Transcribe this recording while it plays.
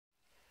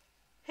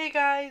Hey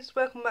guys,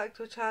 welcome back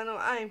to the channel.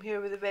 I am here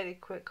with a very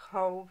quick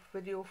haul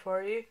video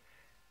for you.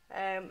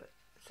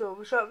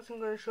 So shops,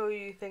 I'm going to show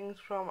you things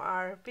from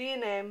our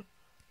B&M,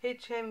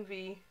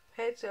 HMV,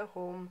 Pets at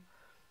Home,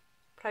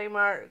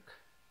 Primark,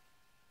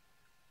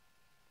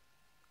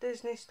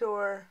 Disney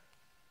store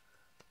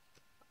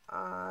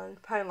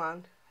and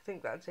Poundland. I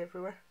think that's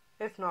everywhere.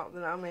 If not,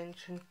 then I'll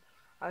mention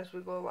as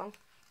we go along.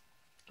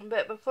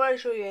 But before I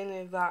show you any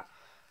of that,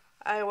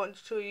 I want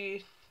to show you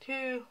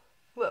two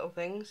little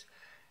things.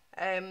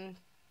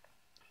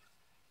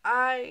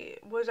 I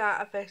was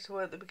at a festival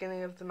at the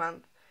beginning of the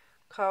month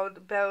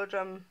called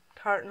Belgium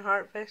Tart and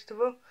Heart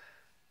Festival,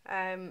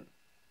 and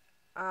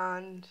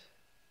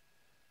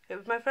it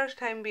was my first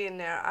time being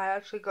there. I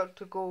actually got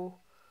to go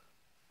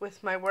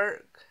with my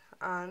work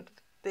and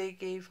they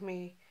gave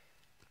me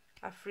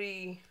a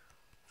free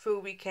full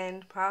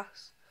weekend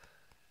pass,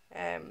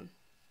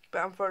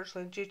 but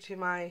unfortunately due to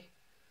my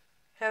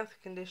health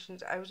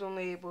conditions I was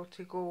only able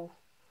to go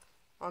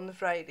on the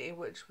Friday,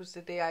 which was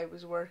the day I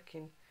was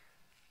working,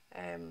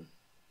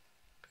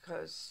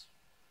 because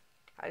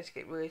I just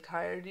get really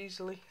tired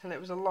easily and it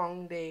was a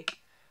long day.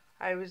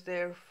 I was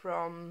there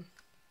from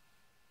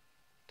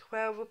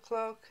 12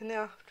 o'clock in the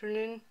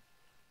afternoon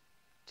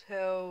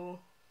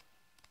till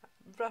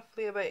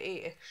roughly about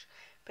 8ish.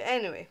 But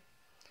anyway,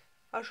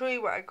 I'll show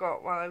you what I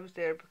got while I was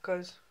there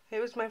because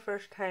it was my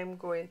first time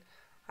going.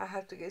 I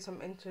had to get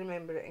something to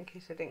remember it in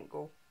case I didn't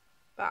go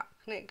back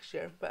next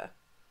year, but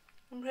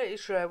I'm pretty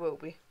sure I will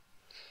be.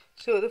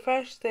 So the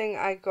first thing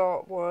I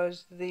got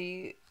was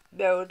the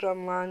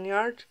Belgium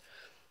lanyard,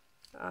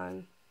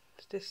 and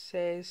this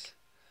says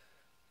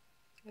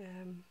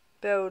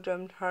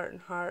Belgium Tart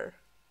and Heart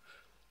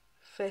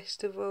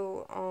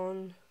Festival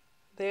on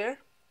there.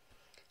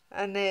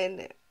 And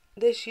then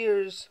this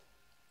year's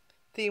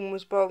theme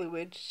was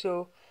Bollywood,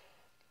 so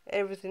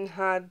everything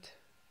had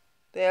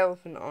the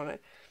elephant on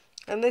it.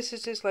 And this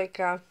is just like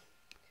a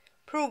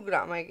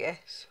program, I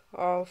guess,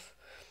 of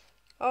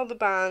all the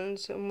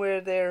bands and where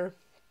they're,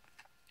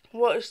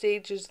 what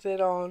stages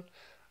they're on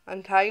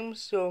and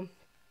times. So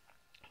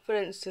for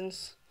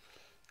instance,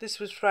 this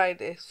was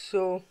Friday,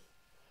 so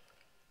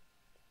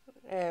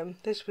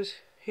this was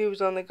who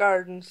was on the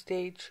garden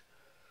stage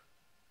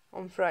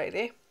on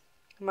Friday.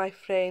 My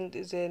friend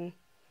is in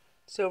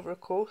Silver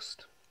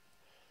Coast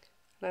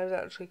and I was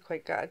actually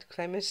quite glad because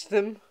I missed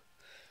them.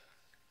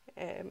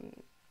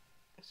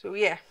 So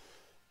yeah,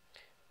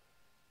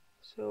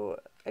 so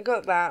I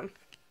got that,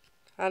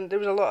 and there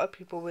was a lot of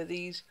people with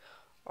these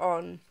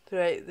on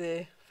throughout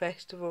the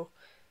festival.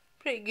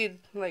 Pretty good,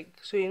 like,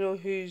 so you know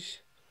who's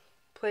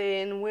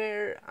playing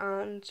where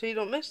and so you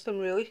don't miss them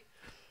really.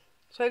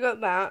 So I got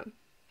that,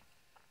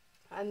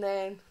 and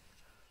then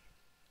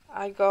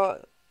I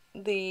got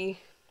the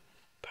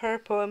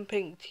purple and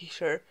pink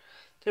t-shirt.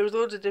 There was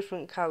loads of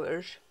different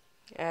colours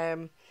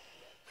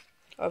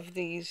of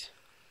these,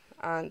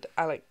 and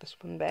I like this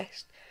one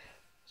best.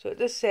 So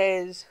this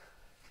says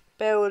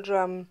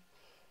Belgium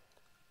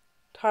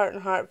Tart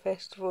and Heart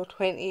Festival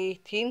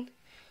 2018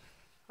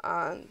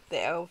 and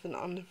the elephant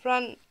on the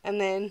front, and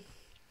then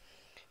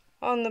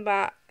on the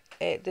back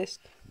it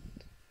just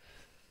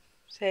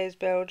says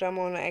Belgium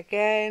on it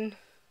again,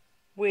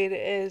 where it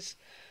is,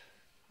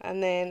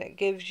 and then it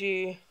gives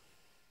you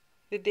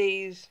the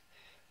days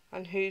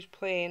and who's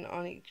playing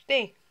on each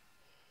day.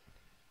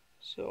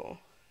 So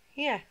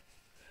yeah,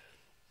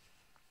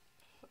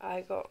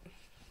 I got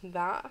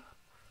that.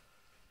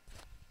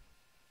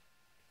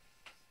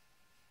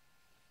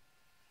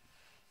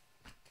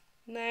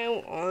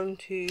 Now on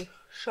to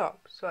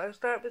shop. So I'll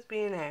start with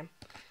B&M.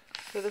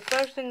 So the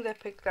first things I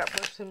picked up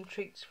were some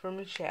treats for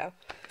Michelle,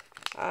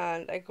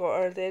 and I got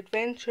her the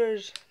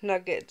Adventures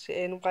nuggets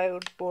in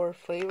wild boar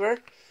flavour,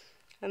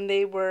 and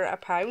they were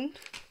 £1.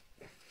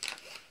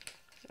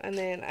 And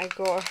then I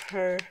got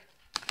her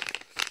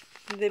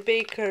the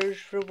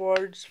Baker's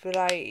Rewards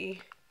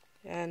variety,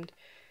 and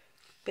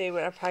they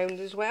were £1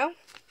 as well.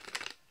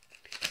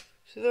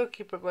 So they'll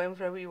keep her going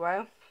for a wee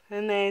while.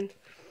 And then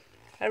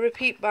a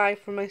repeat buy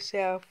for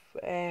myself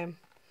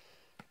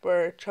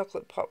were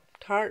chocolate pop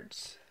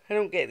tarts. I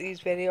don't get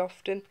these very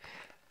often.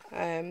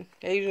 I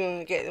usually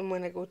only get them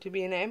when I go to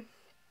B&M,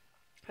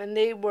 and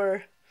they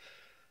were,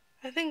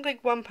 I think,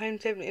 like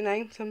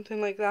 £1.79,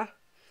 something like that.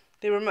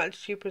 They were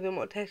much cheaper than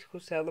what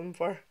Tesco sell them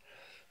for.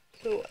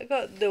 So I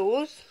got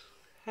those.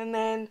 And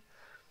then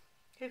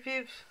if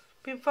you've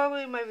been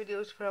following my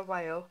videos for a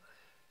while,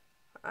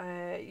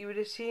 you would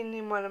have seen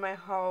in one of my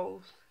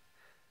hauls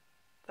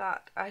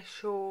that I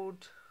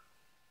showed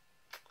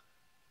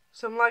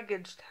some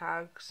luggage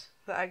tags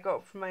that I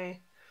got from my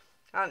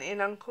auntie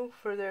and uncle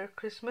for their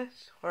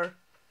Christmas, or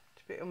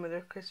to put them with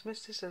their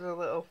Christmas. This is a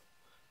little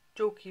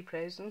jokey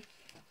present.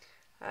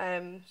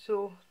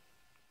 So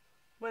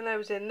when I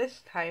was in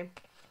this time,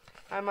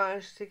 I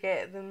managed to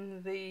get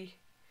them the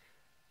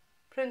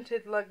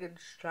printed luggage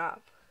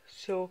strap.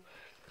 So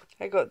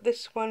I got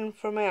this one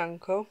for my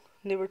uncle,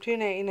 and they were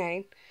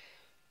 £2.99,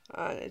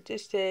 and it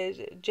just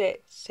says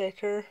Jet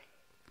Setter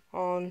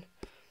on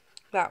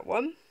that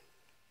one.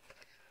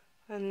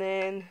 And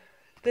then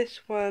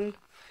this one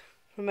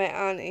from my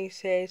auntie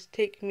says,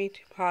 "Take me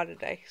to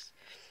paradise."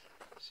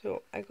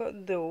 So I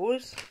got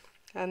those,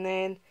 and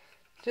then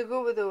to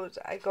go with those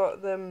I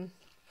got them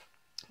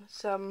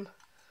some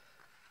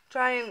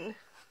giant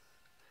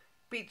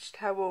beach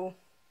towel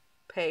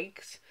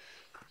pegs.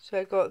 So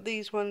I got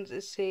these ones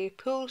that say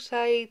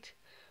poolside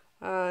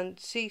and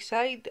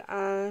seaside,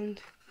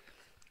 and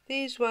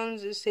these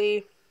ones that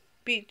say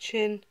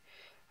beaching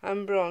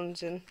and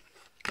bronzing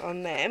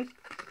on them.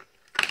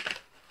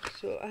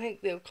 So I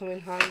think they'll come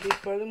in handy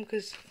for them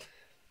because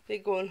they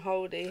go on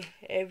holiday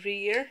every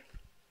year.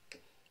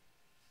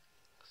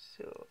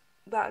 So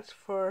that's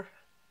for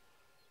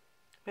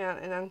my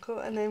aunt and uncle.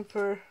 And then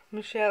for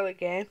Michelle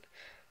again,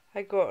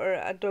 I got her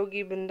a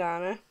doggy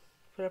bandana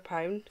for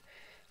 £1,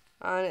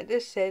 and it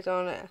just says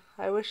on it,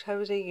 "I wish I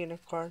was a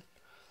unicorn."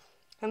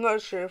 I'm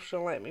not sure if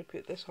she'll let me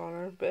put this on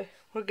her, but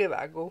we'll give it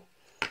a go.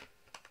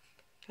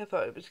 I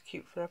thought it was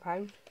cute for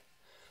 £1.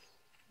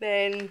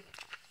 Then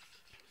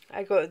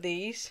I got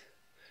these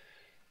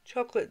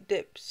chocolate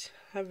dips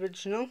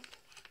original,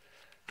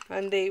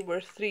 and they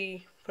were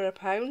 3 for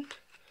 £1.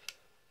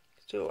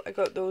 So I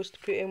got those to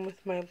put in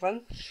with my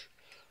lunch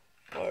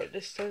or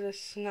just as a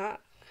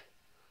snack.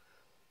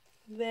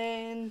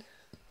 Then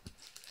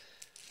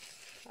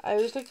I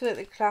was looking at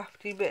the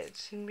crafty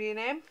bits in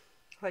B&M,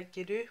 like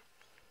you do,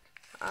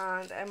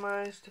 and I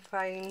managed to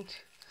find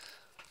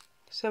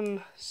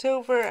some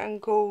silver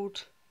and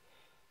gold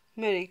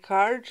Miri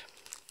card,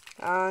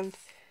 and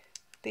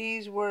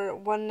these were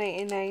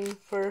 £1.99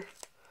 for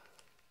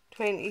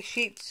 20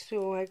 sheets,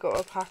 so I got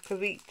a pack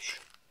of each.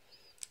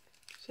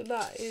 So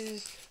that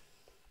is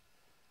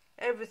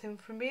everything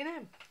from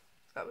B&M.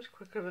 That was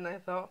quicker than I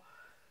thought.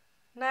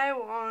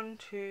 Now on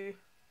to,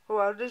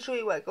 I'll just show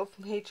you what I got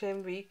from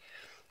HMV.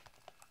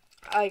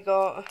 I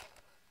got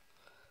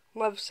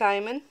Love,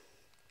 Simon.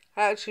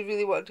 I actually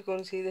really wanted to go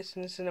and see this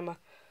in the cinema,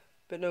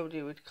 but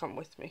nobody would come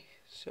with me,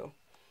 so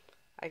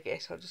I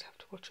guess I'll just have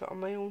to watch it on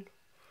my own.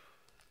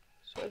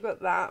 So I got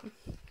that.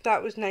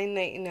 That was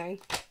 £9.99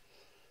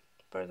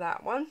 for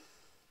that one.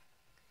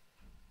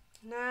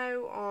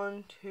 Now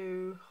on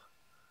to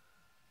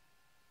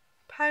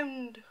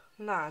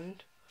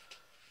Poundland.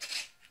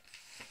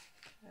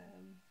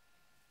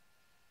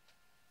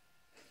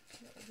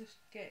 I'll just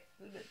get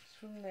the bits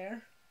from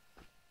there.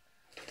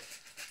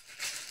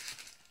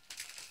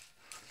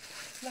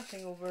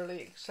 Nothing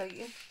overly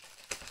exciting.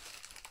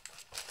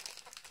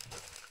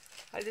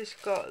 I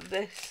just got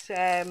this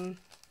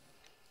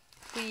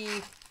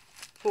wee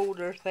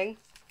folder thing,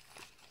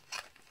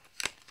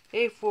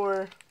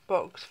 A4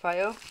 box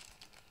file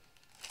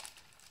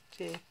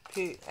to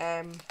put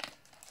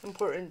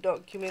important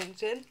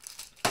documents in.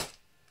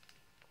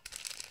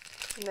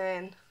 And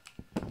then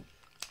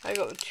I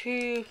got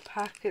 2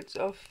 packets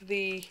of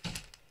the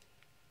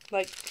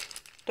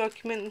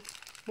document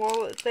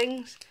wallet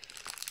things,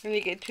 and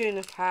you get 2 in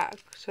a pack,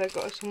 so I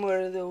got some more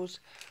of those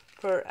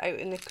for out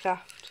in the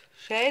craft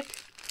shed.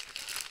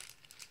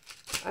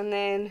 And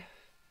then,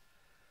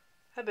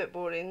 a bit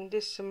boring,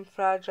 just some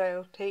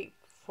fragile tape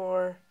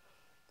for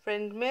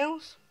friend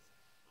mails,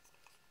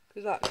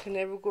 because that can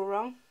never go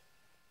wrong.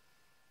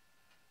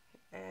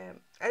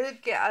 I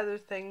did get other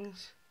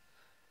things,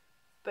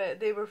 but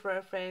they were for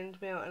a friend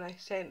mail and I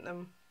sent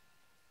them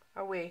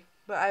away.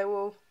 But I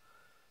will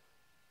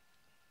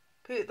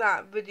put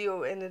that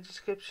video in the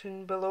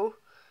description below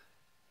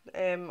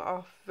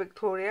of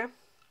Victoria,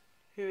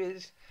 who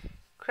is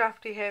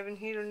Crafty Heaven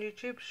here on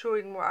YouTube,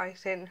 showing what I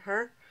sent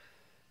her.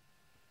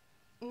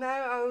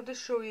 Now I'll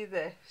just show you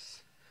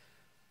this.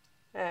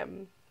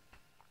 It's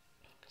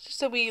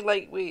just a wee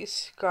lightweight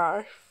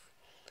scarf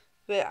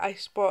that I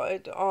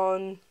spotted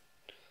on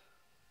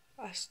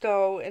a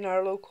stall in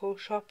our local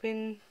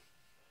shopping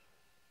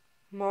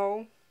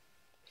mall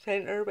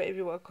centre, whatever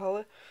you want to call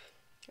it,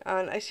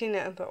 and I seen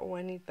it and thought, oh,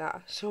 I need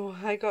that, so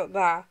I got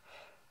that.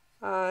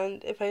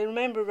 And if I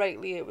remember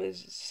rightly, it was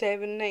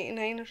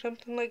 £7.99 or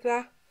something like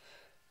that.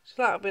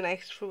 So that'll be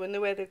nice for when the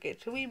weather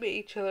gets a wee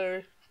bit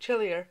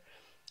chillier,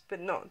 but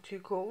not too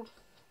cold.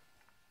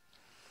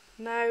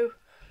 Now,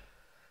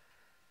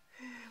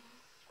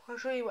 I'll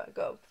show you what I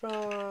got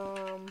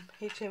from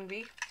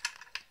HMV.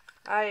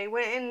 I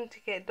went in to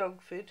get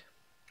dog food,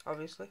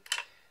 obviously,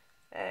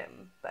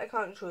 but I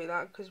can't show you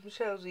that because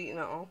Michelle's eating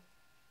it all.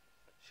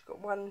 She's got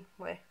one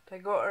left. I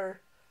got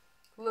her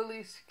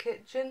Lily's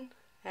Kitchen.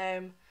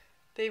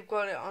 They've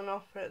got it on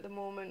offer at the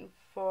moment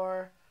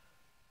for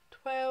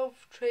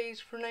 12 trays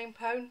for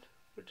 £9,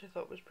 which I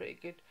thought was pretty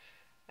good.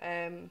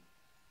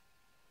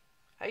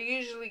 I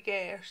usually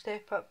get her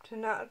Step Up to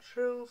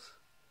Naturals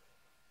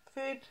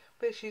food,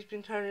 but she's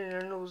been turning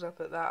her nose up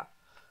at that,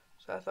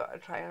 so I thought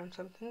I'd try on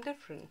something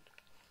different.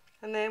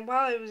 And then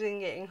while I was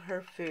in getting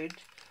her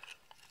food,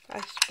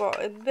 I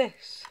spotted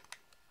this.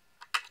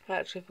 I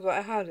actually forgot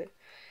I had it.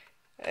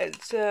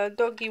 It's a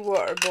doggy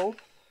water bowl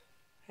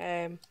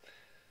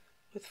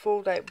with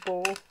fold out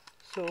bowl,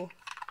 so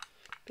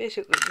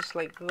basically just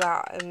like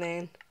that, and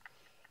then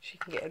she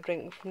can get a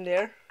drink from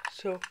there.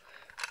 So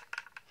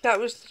that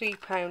was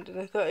 £3, and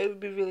I thought it would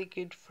be really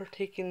good for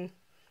taking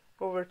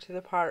over to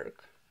the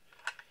park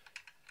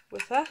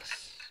with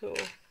us, so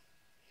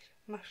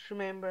must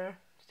remember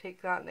to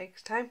take that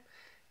next time.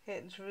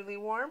 It's really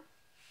warm.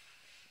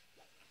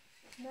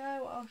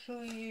 Now I'll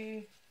show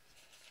you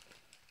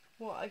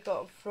what I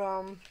got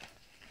from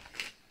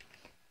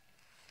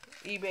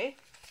eBay,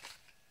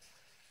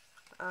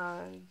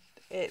 and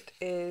it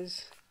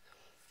is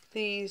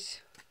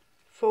these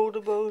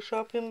foldable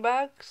shopping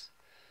bags.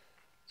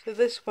 So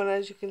this one,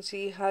 as you can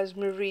see, has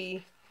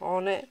Marie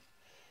on it,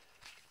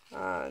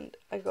 and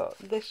I got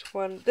this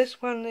one.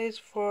 This one is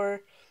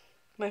for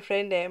my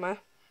friend Emma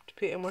to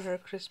put in with her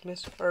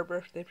Christmas or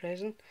birthday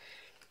present,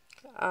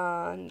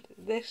 and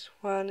this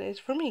one is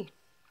for me.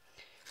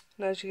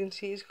 And as you can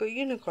see, it's got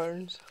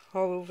unicorns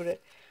all over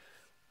it,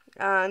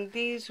 and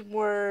these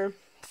were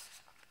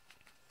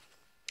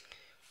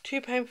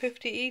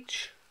 £2.50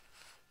 each.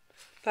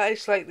 That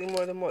is slightly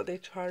more than what they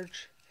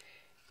charge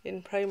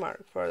in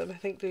Primark for them. I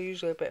think they're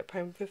usually about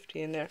 £1.50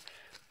 in there,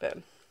 but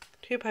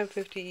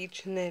 £2.50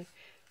 each, and then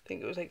I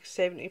think it was like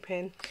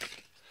 70p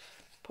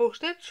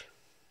postage.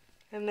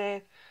 And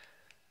then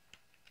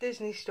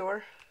Disney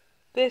store.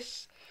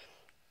 This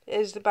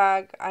is the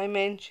bag I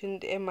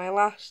mentioned in my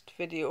last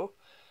video,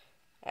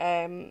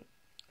 that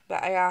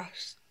I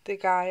asked the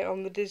guy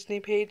on the Disney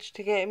page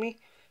to get me,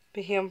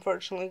 but he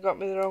unfortunately got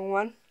me the wrong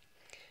one.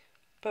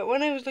 But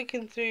when I was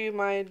looking through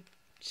my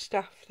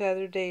stuff the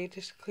other day,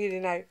 just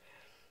clearing out,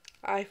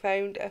 I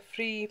found a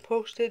free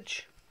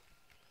postage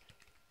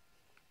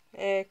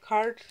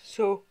card,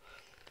 so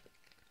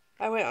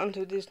I went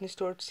onto the Disney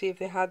store to see if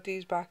they had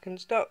these back in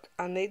stock,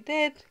 and they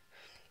did,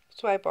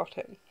 so I bought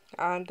it.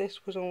 And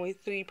this was only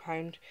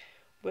 £3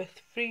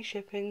 with free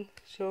shipping,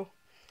 so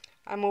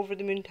I'm over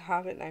the moon to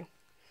have it now.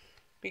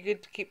 Be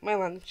good to keep my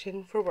lunch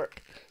in for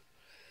work.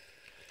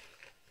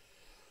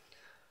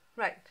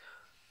 Right,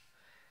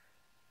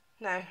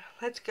 now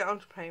let's get on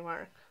to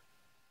Primark.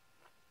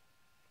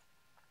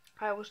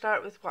 I will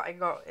start with what I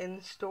got in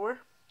the store.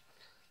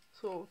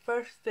 So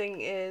first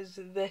thing is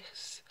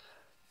this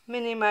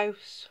Minnie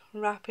Mouse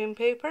wrapping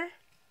paper,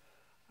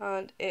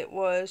 and it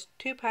was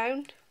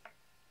 £2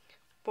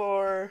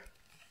 for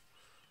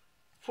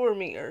 4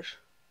 meters,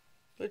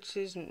 which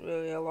isn't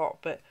really a lot,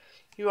 but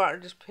you are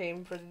just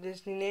paying for the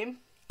Disney name.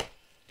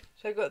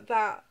 So I got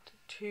that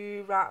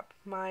to wrap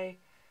my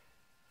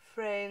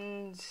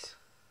friend's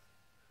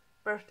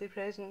birthday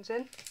presents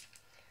in,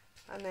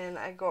 and then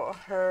I got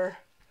her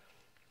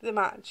the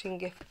matching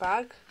gift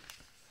bag,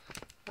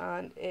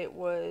 and it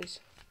was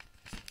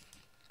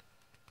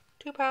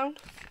 £2.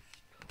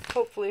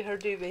 Hopefully her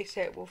duvet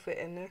set will fit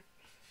in there.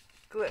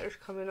 Glitter's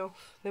coming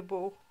off the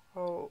bow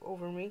all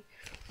over me,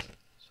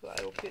 so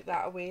I will put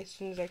that away as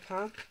soon as I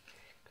can,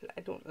 because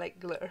I don't like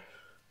glitter.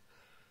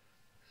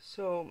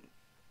 So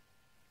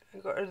I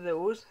got her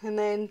those, and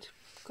then to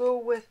go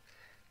with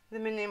the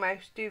Minnie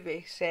Mouse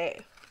duvet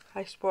set,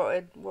 I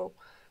spotted, well,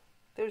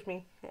 there's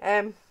me,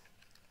 I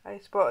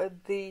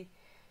spotted the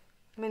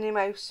Minnie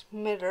Mouse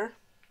mirror,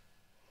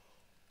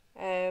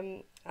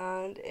 and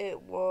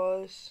it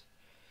was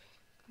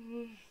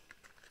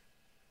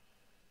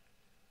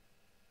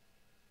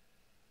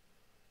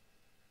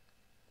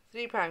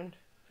 £3,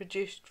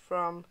 reduced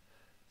from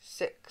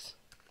 £6.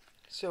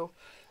 So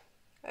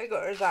I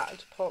got her that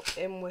to pop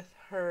in with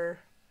her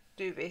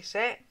duvet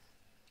set.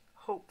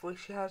 Hopefully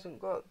she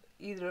hasn't got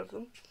either of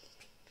them.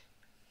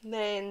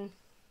 Then,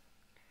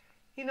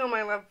 you know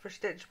my love for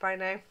Stitch by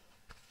now.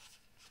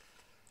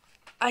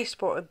 I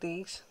spotted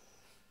these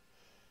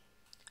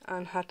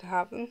and had to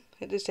have them.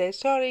 It just says,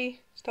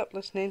 sorry, stop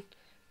listening.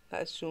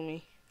 That's so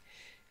me.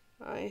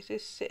 And it's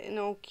just sitting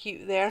all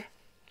cute there.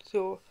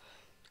 So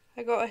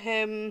I got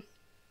them,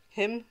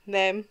 and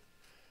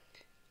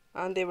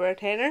they were a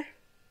tenner.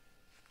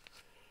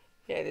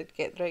 Yeah, I did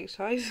get the right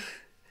size.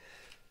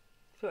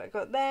 So I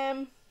got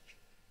them.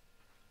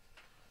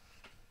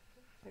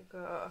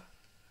 I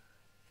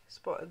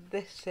spotted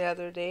this the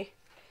other day.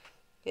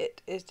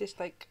 It is just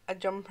like a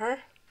jumper,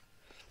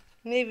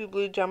 navy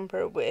blue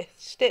jumper with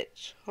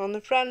Stitch on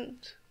the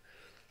front,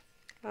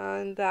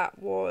 and that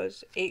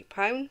was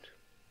 £8.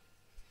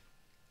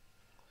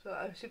 So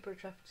I was super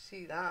chuffed to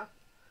see that.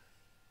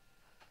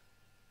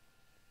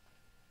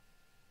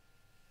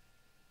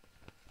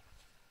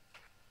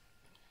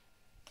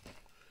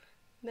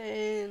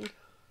 Then,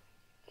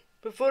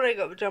 before I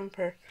got the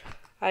jumper,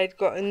 I'd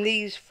gotten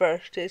these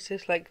first. It's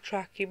just like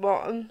tracky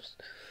bottoms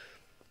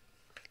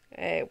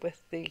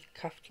with the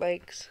cuffed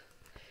legs.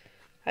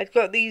 I'd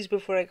got these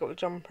before I got the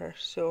jumper,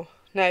 so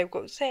now I've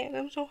got the set and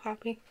I'm so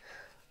happy.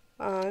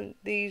 And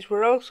these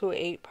were also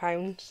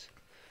 £8.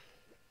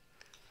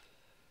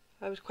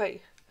 I was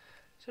quite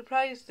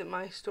surprised that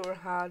my store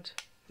had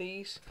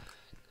these,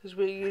 because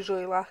we're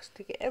usually last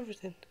to get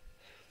everything.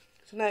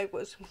 So now I've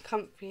got some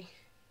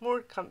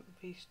more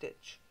comfy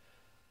Stitch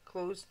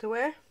clothes to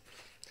wear.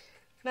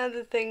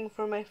 Another thing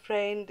for my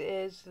friend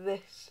is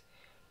this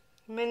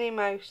Minnie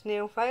Mouse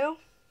nail file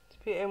to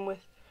put in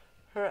with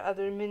her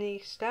other mini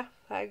stuff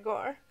that I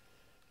got her,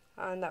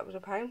 and that was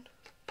 £1.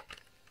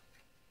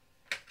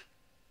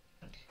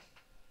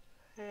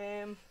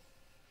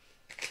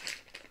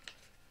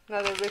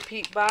 Another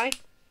repeat buy.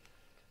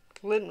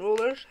 Lint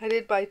rollers. I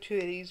did buy 2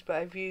 of these, but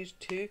I've used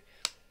 2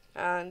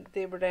 and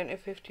they were down to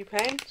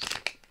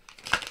 £50.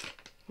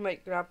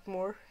 Might grab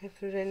more if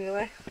there's any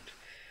left.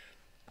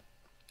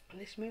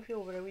 Let's move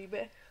you over a wee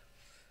bit.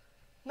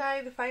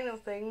 Now the final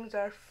things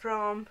are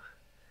from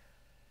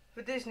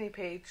the Disney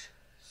page.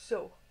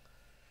 So,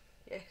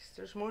 yes,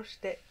 there's more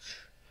Stitch.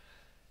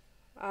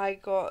 I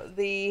got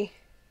the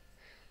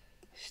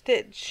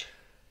Stitch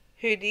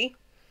hoodie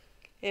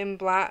in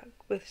black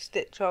with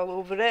Stitch all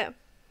over it.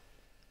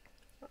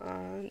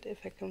 And if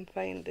I can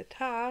find the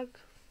tag.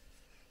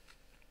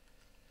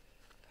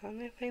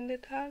 Can I find the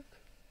tag?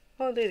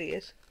 Oh, there he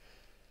is.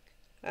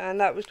 And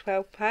that was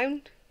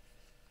 £12.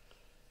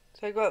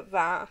 So I got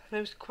that, and I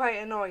was quite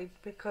annoyed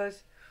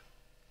because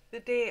the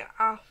day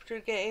after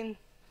getting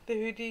the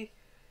hoodie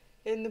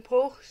in the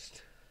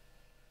post,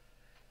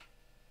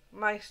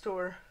 my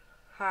store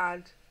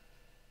had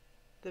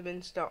them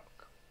in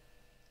stock.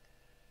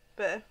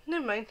 But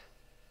never mind.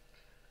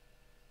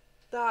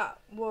 That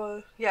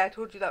was, yeah, I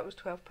told you that was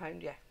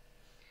 £12, yeah.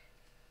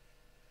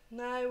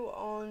 Now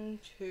on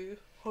to,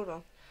 hold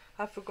on,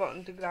 I've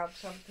forgotten to grab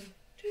something.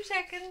 2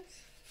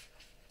 seconds.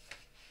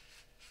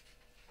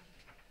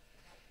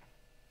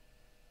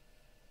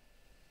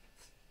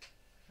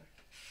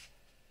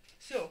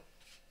 So,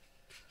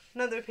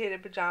 another pair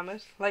of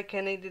pyjamas, like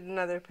I needed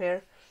another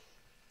pair.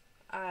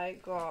 I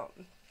got,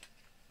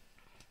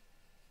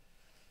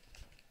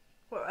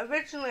 well,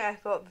 originally I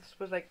thought this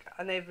was like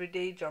an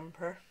everyday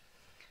jumper,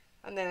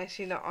 and then I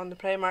seen it on the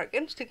Primark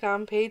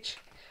Instagram page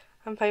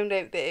and found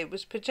out that it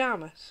was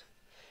pyjamas.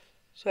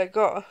 So I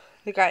got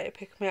the guy to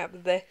pick me up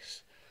with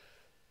this,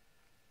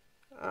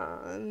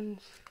 and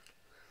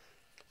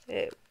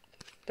it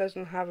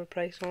doesn't have a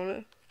price on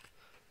it.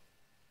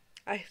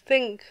 I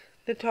think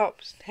the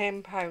top's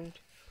 £10.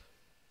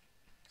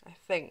 I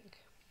think.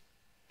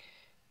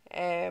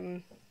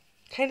 Kind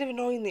of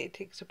annoying that it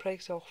takes the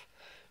price off.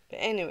 But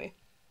anyway,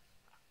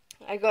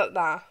 I got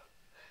that.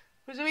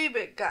 I was a wee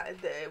bit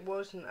gutted that it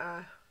wasn't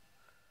a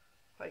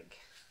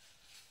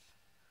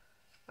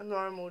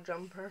normal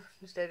jumper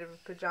instead of a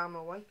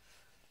pyjama one.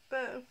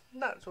 But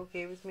that's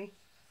okay with me.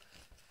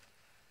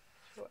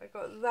 So I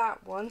got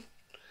that one.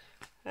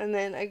 And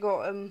then I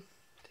got him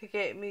to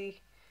get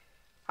me,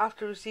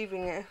 after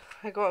receiving it,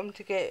 I got him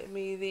to get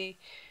me the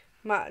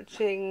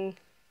matching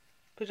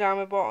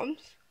pyjama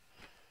bottoms.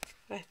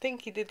 I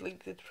think he did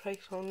leave the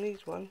price on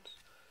these ones.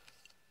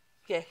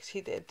 Yes,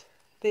 he did.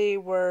 They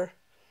were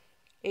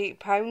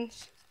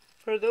 £8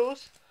 for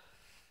those.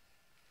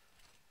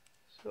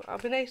 So I'll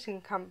be nice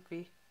and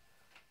comfy,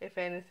 if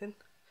anything.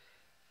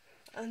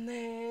 And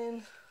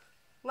then,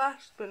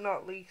 last but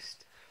not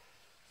least,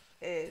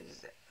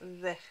 is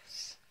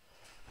this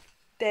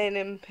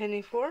denim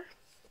pinafore.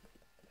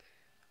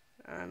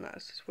 And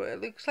that's just what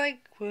it looks like,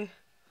 with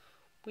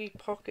wee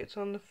pockets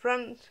on the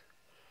front.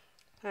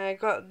 I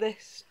got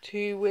this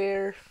to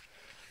wear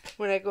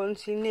when I go and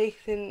see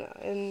Nathan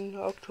in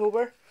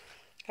October.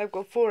 I've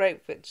got 4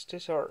 outfits to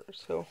sort,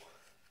 so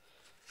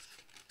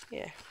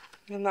yeah.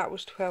 And that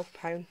was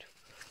 £12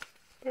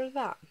 for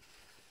that.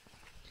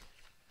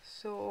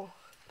 So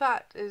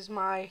that is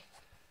my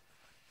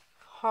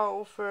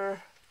haul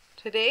for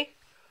today.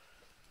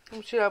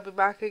 I'm sure I'll be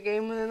back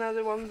again with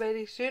another one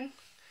very soon.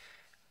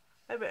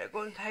 I better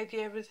go and tidy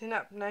everything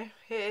up now.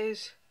 It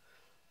is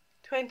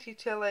 20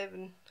 to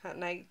 11 at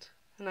night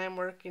and I'm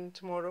working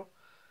tomorrow.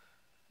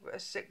 I've got a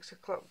 6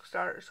 o'clock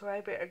start, so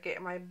I better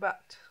get my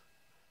butt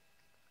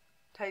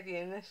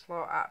tidying this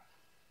lot up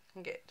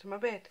and get to my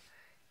bed.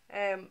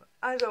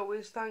 As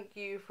always, thank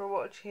you for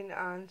watching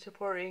and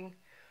supporting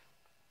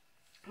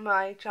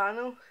my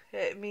channel.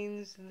 It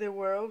means the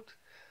world.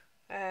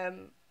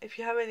 If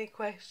you have any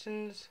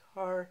questions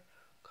or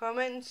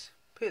comments,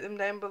 put them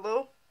down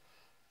below,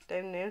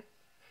 down there.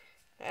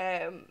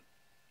 And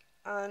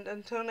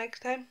until next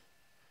time,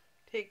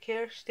 take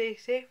care, stay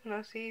safe, and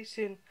I'll see you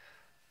soon.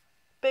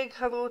 Big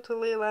hello to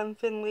Layla and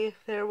Finlay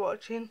if they're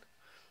watching.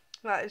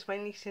 That is my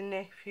niece and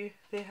nephew.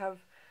 They have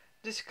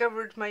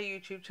discovered my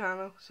YouTube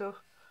channel, so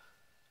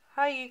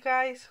hi you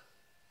guys.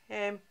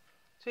 So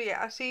yeah,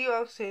 I'll see you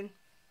all soon.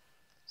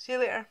 See you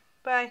later.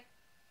 Bye.